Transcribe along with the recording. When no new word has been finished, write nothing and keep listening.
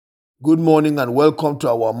Good morning and welcome to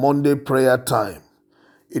our Monday prayer time.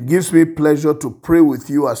 It gives me pleasure to pray with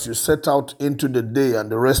you as you set out into the day and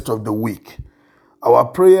the rest of the week. Our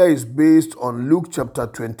prayer is based on Luke chapter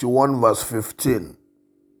 21 verse 15.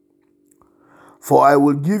 For I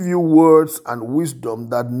will give you words and wisdom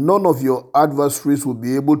that none of your adversaries will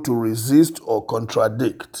be able to resist or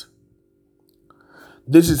contradict.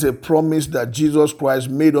 This is a promise that Jesus Christ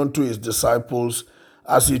made unto his disciples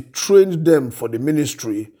as he trained them for the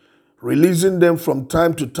ministry, releasing them from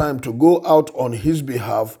time to time to go out on his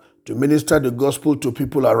behalf to minister the gospel to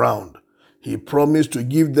people around. He promised to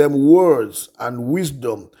give them words and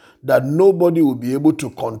wisdom that nobody will be able to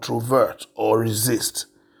controvert or resist.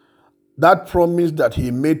 That promise that he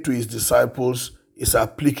made to his disciples is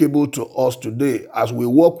applicable to us today as we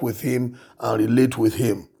walk with him and relate with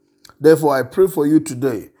him. Therefore, I pray for you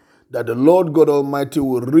today that the Lord God Almighty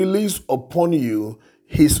will release upon you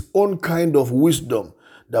his own kind of wisdom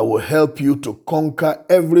that will help you to conquer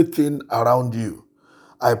everything around you.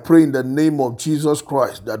 I pray in the name of Jesus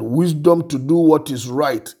Christ that wisdom to do what is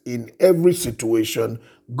right in every situation,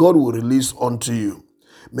 God will release unto you.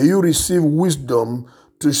 May you receive wisdom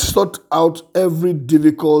to sort out every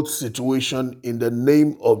difficult situation in the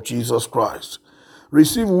name of Jesus Christ.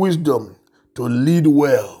 Receive wisdom to lead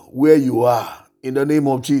well where you are in the name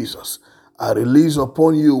of Jesus. I release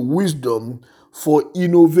upon you wisdom for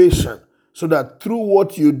innovation so that through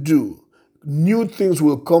what you do, new things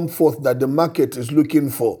will come forth that the market is looking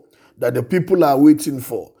for, that the people are waiting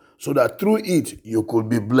for, so that through it you could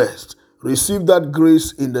be blessed. Receive that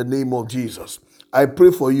grace in the name of Jesus. I pray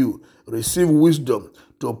for you. Receive wisdom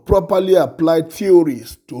to properly apply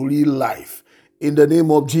theories to real life. In the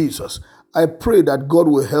name of Jesus, I pray that God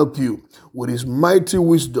will help you with his mighty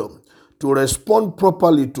wisdom to respond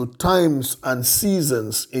properly to times and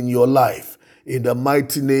seasons in your life. In the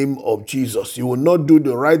mighty name of Jesus, you will not do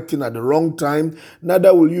the right thing at the wrong time,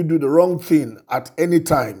 neither will you do the wrong thing at any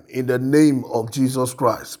time. In the name of Jesus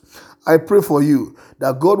Christ, I pray for you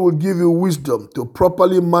that God will give you wisdom to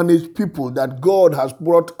properly manage people that God has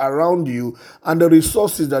brought around you and the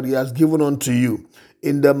resources that he has given unto you.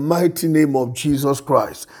 In the mighty name of Jesus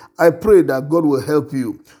Christ, I pray that God will help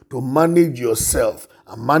you to manage yourself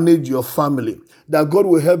and manage your family, that God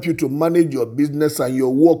will help you to manage your business and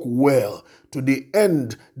your work well, to the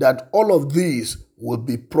end that all of these will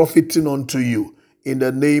be profiting unto you in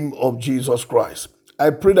the name of Jesus Christ. I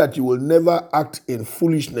pray that you will never act in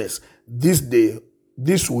foolishness this day,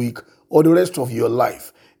 this week, or the rest of your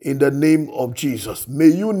life. In the name of Jesus, may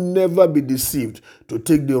you never be deceived to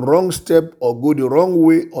take the wrong step or go the wrong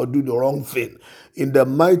way or do the wrong thing. In the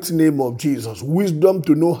mighty name of Jesus, wisdom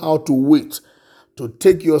to know how to wait, to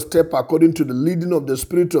take your step according to the leading of the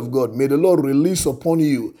Spirit of God. May the Lord release upon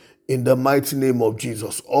you in the mighty name of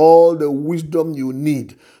Jesus all the wisdom you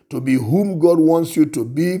need to be whom God wants you to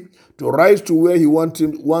be, to rise to where he wants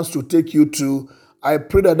to take you to. I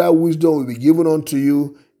pray that that wisdom will be given unto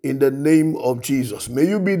you in the name of Jesus. May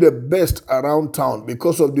you be the best around town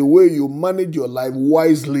because of the way you manage your life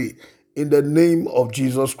wisely in the name of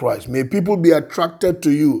Jesus Christ. May people be attracted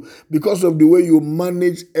to you because of the way you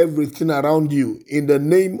manage everything around you in the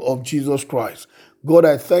name of Jesus Christ. God,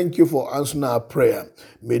 I thank you for answering our prayer.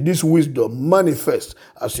 May this wisdom manifest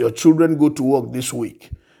as your children go to work this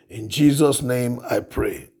week. In Jesus' name I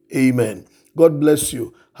pray. Amen. God bless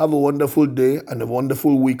you. Have a wonderful day and a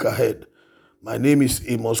wonderful week ahead. My name is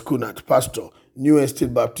Amos Kunat, pastor, New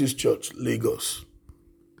Estate Baptist Church, Lagos.